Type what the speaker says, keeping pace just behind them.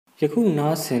ယခု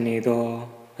နားဆင်နေသော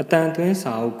အတန်သွင်း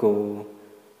စာအုပ်ကို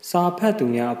စာဖတ်သူ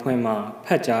များအဖွဲ့မှဖ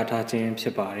တ်ကြားထားခြင်းဖြ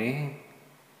စ်ပါတယ်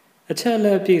။အချက်အလ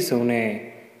က်ပြည့်စုံတဲ့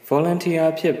volunteer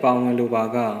ဖြစ်ပါဝင်လိုပါ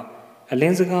ကအလ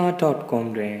င်းစကား .com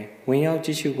တွင်ဝင်ရောက်ကြ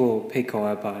ည့်ရှုဖို့ဖိတ်ခေါ်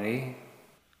အပ်ပါတယ်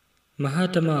။မဟာ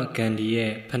တမဂန္ဒီ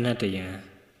ရဲ့ဖနက်တရံ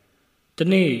တ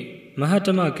နေ့မဟာတ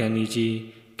မဂန္ဒီကြီး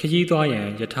ခရီးသွားရန်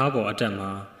ယထာပေါ်အတက်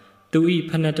မှာသူ၏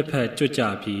ဖနက်တစ်ဖက်ကျွတ်ကြ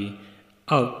ပြီး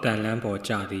အောက်တန်လန်းပေါ်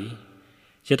ကျသည်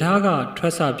ယထာကထွ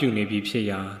က်ဆပြုနေပြီဖြစ်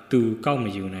ရာသူကောက်မ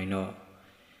ယူနိုင်တော့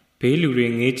ဘေးလူတွေ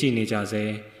ငေးကြည့်နေကြစေ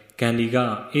ဂန္ဒီက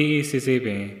အေးအေးဆေးဆေးပ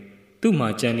င်သူ့မှာ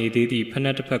ကြံနေသေးသည့်ဖန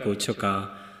က်တစ်ဖက်ကိုချွတ်ကာ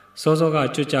စောစောက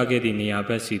ကျွတ်ကြခဲ့သည့်နေရာဘ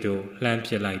က်စီသို့လှမ်းပ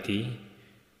စ်လိုက်သည်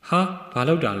ဟာဘာ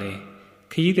လုပ်တာလဲ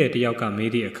ခရီးသည်တယောက်က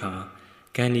မေးသည့်အခါ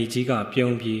ဂန္ဒီကြီးက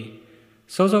ပြုံးပြီး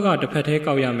စောစောကတစ်ဖက်တည်း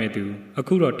ကောက်ရမယ်သူအ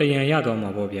ခုတော့တရံရသွားမှာ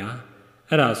ပေါ့ဗျာ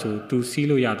အဲ့ဒါဆိုသူစီး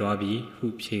လို့ရသွားပြီဟု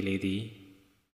ဖြေလေသည်